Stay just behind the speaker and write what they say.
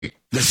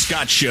and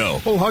Scott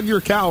Show. Oh, hug your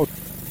couch.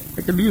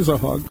 I could use a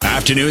hug.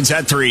 Afternoons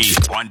at 3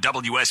 on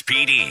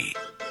WSPD.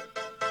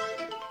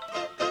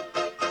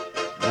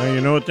 Well,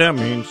 you know what that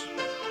means.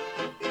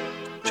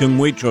 Tim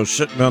Whetro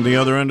sitting on the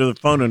other end of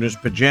the phone in his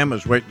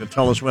pajamas waiting to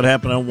tell us what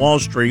happened on Wall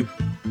Street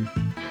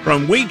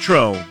from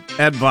Whetro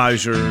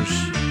Advisors.com.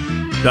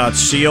 Money,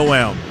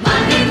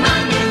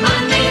 money,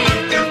 money.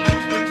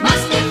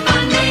 Must be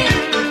funny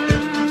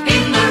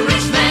in the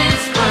rich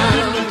man's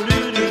world.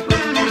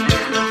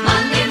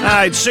 Money, All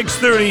right,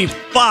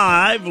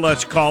 6:35,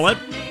 let's call it.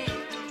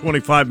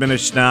 25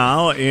 minutes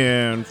now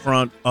in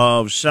front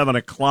of 7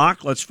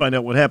 o'clock. Let's find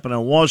out what happened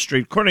on Wall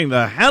Street. According to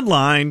the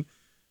headline,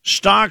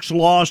 stocks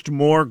lost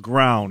more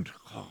ground.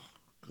 Oh,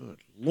 good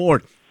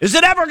Lord. Is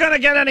it ever going to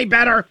get any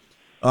better?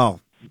 Oh,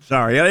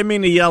 sorry. I didn't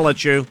mean to yell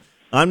at you.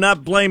 I'm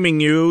not blaming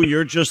you.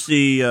 You're just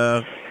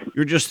the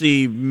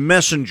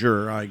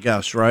messenger, I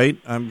guess, right?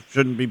 I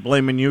shouldn't be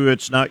blaming you.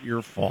 It's not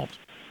your fault.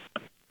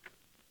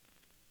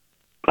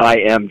 I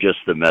am just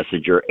the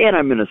messenger, and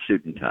I'm in a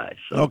suit and tie,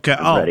 so Okay.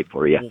 I'm ready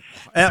for you.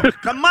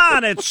 Come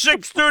on, it's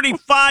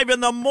 6:35 in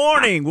the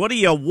morning. What are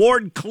you,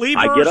 Ward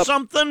Cleaver or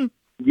something?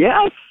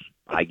 Yes,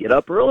 I get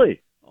up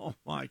early. Oh,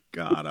 my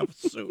God, a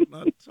suit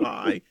and a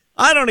tie.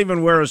 I don't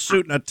even wear a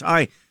suit and a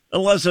tie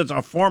unless it's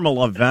a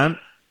formal event.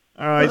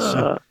 All right,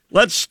 so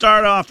let's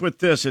start off with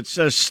this. It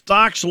says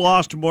stocks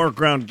lost more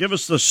ground. Give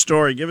us the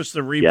story. Give us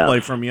the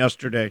replay from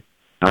yesterday.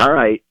 All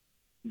right.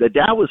 The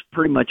Dow was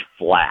pretty much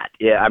flat.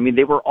 Yeah, I mean,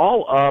 they were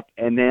all up,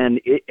 and then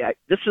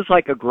this is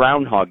like a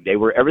Groundhog Day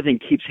where everything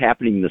keeps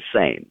happening the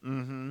same,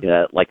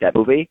 like that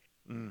movie.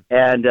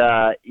 And,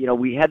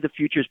 we had the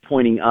futures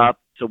pointing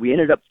up, so we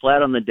ended up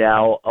flat on the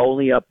Dow,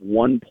 only up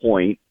 1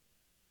 point,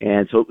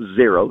 and so it was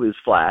zero. It was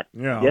flat.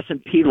 Yeah. The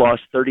S&P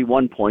lost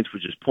 31 points,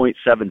 which is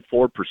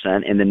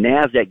 0.74%, and the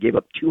NASDAQ gave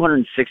up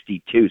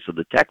 262, so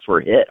the techs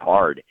were hit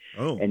hard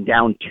and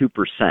down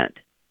 2%.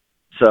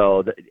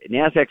 So the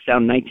NASDAQ's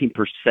down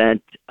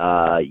 19%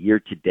 year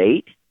to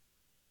date.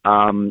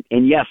 And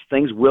yes,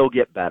 things will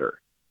get better.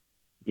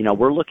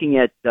 We're looking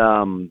at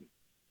the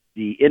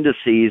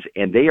indices,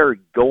 and they are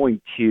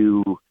going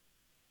to,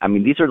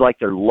 these are like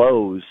their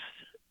lows.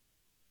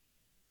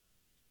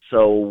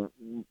 So,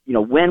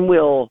 when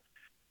will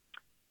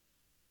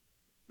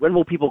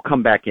people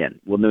come back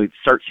in? When they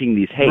start seeing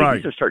these,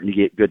 these are starting to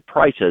get good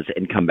prices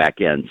and come back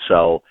in.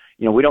 So,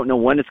 we don't know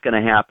when it's going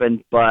to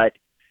happen, but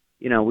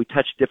we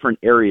touch different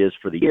areas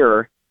for the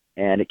year,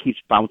 and it keeps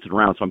bouncing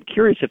around. So I'm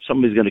curious if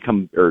somebody's going to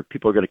come, or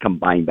people are going to come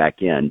buying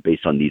back in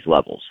based on these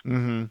levels.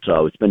 Mm-hmm.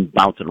 So it's been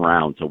bouncing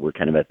around, so we're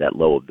kind of at that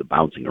low of the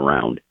bouncing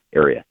around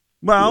area.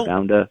 Well,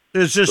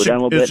 is this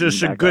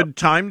a good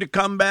time to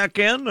come back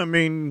in? I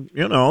mean,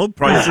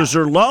 prices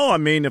are low. I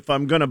mean, if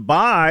I'm going to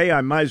buy,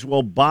 I might as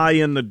well buy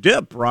in the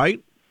dip,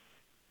 right?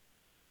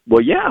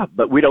 Well, yeah,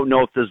 but we don't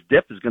know if this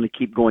dip is going to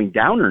keep going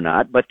down or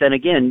not. But then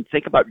again,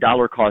 think about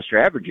dollar cost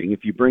averaging.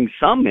 If you bring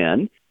some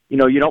in,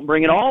 you don't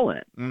bring it all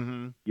in.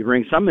 Mm-hmm. You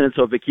bring some in,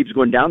 so if it keeps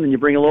going down, then you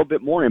bring a little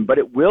bit more in. But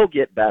it will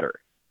get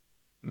better.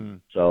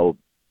 So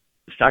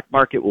the stock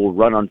market will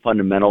run on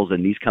fundamentals,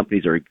 and these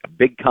companies are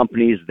big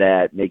companies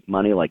that make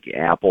money, like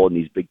Apple and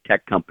these big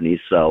tech companies.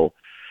 So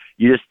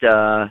you just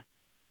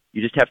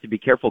have to be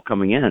careful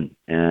coming in.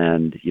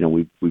 And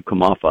we've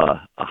come off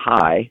a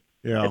high.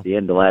 Yeah. At the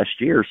end of last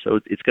year,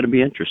 so it's going to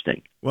be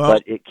interesting. Well,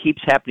 but it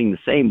keeps happening the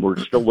same. We're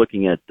still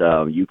looking at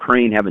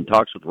Ukraine having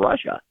talks with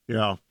Russia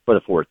for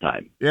the fourth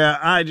time. Yeah,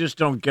 I just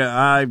don't get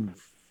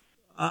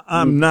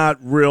I'm not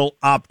real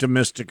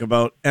optimistic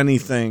about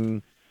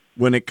anything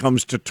when it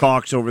comes to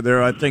talks over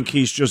there. I think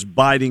he's just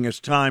biding his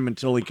time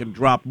until he can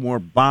drop more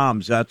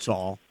bombs, that's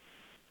all.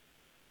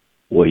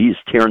 Well, he's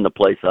tearing the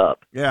place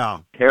up. Yeah.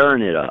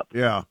 Tearing it up.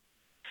 Yeah.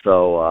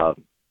 So,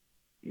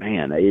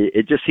 man,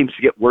 it just seems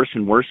to get worse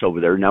and worse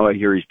over there. Now I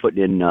hear he's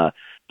putting in,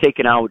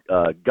 taking out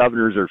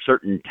governors or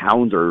certain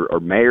towns or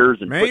mayors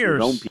and putting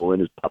his own people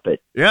in his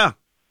puppet. Yeah,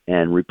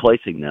 and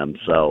replacing them.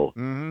 So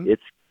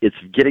it's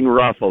getting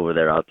rough over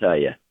there, I'll tell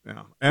you.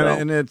 Yeah,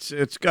 and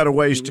it's got a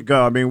ways to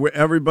go. I mean,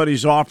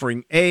 everybody's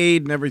offering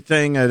aid and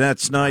everything, and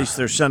that's nice.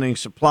 They're sending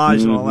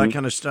supplies and all that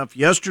kind of stuff.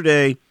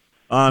 Yesterday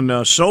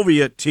on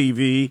Soviet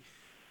TV,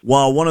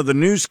 while one of the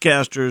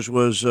newscasters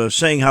was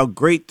saying how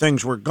great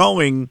things were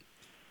going,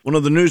 one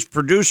of the news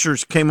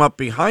producers came up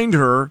behind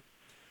her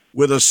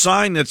with a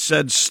sign that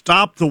said,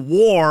 "Stop the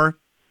war.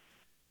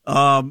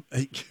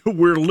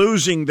 We're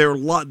losing their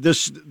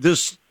this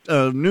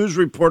news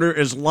reporter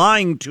is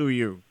lying to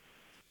you."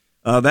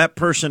 That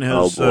person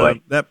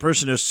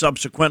has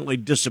subsequently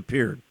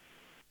disappeared.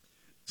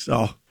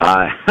 So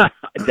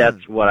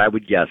that's what I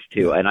would guess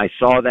too. And I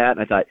saw that and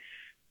I thought,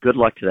 good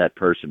luck to that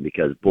person,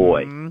 because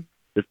boy,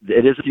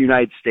 it is the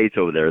United States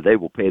over there. They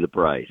will pay the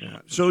price. Yeah.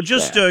 So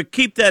just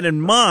keep that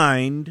in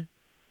mind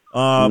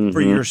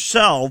for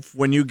yourself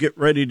when you get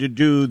ready to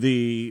do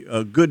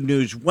the Good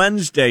News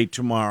Wednesday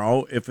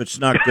tomorrow. If it's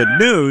not good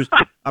news,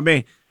 I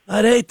mean,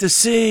 I'd hate to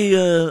see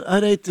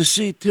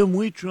Tim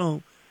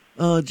Whetro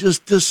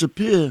just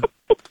disappear.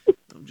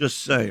 I'm just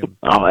saying.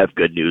 I'll have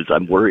good news.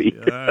 I'm worried.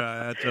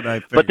 That's what I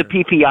figured. But the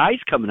PPI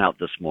is coming out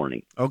this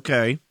morning.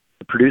 Okay.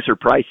 The Producer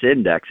Price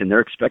Index, and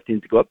they're expecting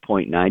it to go up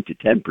 0.9 to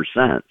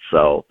 10%.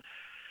 So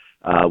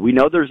we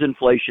know there's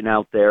inflation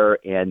out there,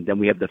 and then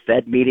we have the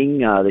Fed meeting.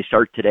 They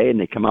start today, and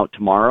they come out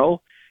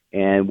tomorrow,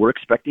 and we're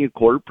expecting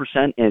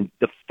 0.25%. And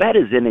the Fed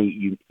is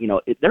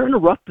they're in a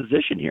rough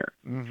position here.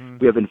 Mm-hmm.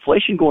 We have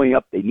inflation going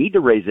up. They need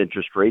to raise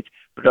interest rates,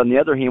 but on the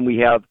other hand, we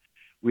have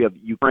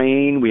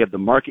Ukraine. We have the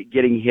market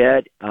getting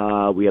hit.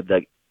 We have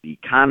the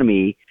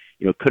economy.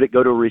 Could it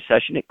go to a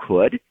recession? It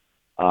could.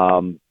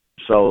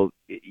 So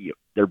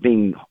they're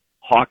being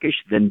hawkish,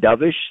 then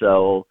dovish.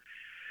 So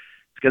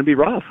it's going to be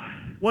rough.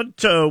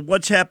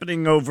 What's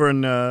happening over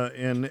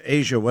in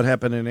Asia? What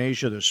happened in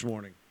Asia this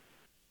morning?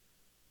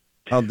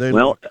 They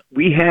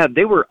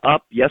were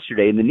up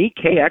yesterday, and the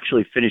Nikkei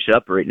actually finished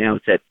up right now.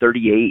 It's at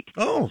 38.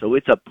 Oh, so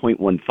it's up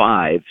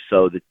 0.15.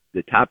 So the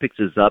Topix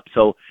is up.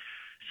 So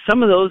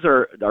some of those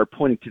are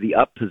pointing to the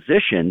up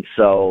position.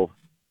 So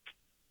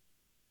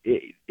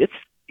it's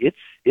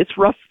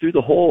rough through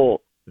the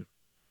whole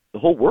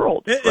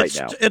world right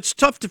now. It's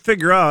tough to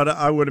figure out,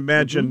 I would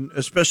imagine, mm-hmm.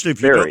 especially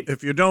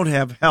if you don't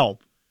have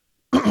help.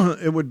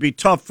 It would be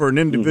tough for an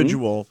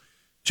individual mm-hmm.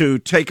 to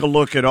take a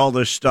look at all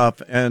this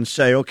stuff and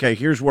say, okay,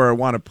 here's where I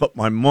want to put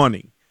my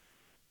money.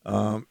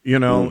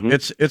 Mm-hmm.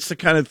 It's the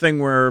kind of thing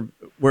where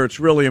it's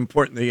really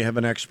important that you have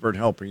an expert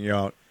helping you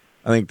out.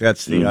 I think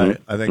that's the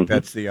mm-hmm.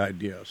 that's the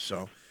idea.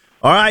 So,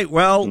 all right.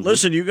 Well, mm-hmm.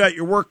 listen, you got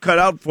your work cut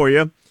out for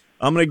you.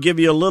 I'm going to give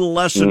you a little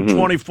less than mm-hmm.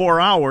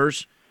 24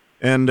 hours,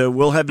 and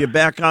we'll have you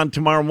back on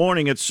tomorrow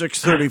morning at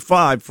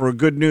 6:35 for a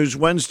Good News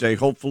Wednesday.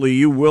 Hopefully,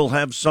 you will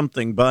have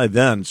something by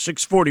then.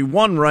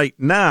 6:41 right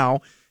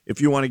now.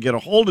 If you want to get a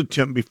hold of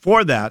Tim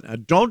before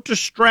that, don't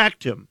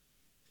distract him.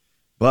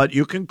 But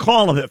you can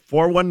call him at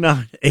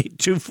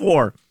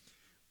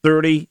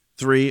 419-824-3300.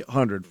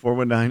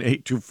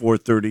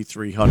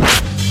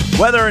 419-824-3300.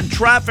 Weather and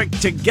traffic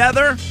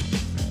together.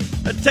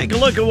 Let's take a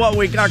look at what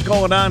we got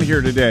going on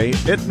here today.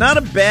 It's not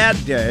a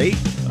bad day.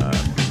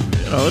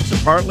 It's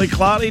a partly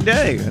cloudy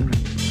day in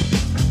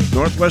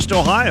Northwest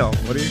Ohio.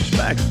 What do you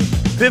expect?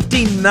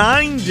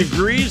 59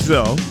 degrees,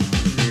 though.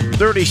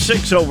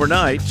 36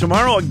 overnight.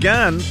 Tomorrow,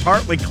 again,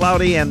 partly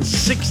cloudy and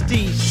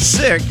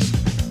 66.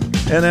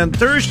 And then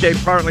Thursday,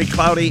 partly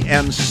cloudy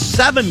and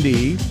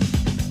 70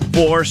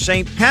 for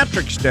St.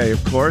 Patrick's Day,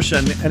 of course,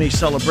 and any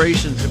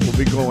celebrations that will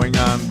be going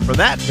on for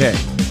that day.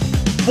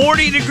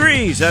 40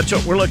 degrees, that's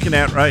what we're looking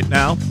at right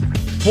now.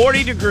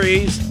 40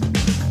 degrees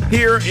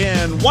here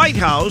in White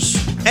House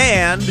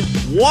and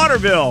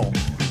Waterville.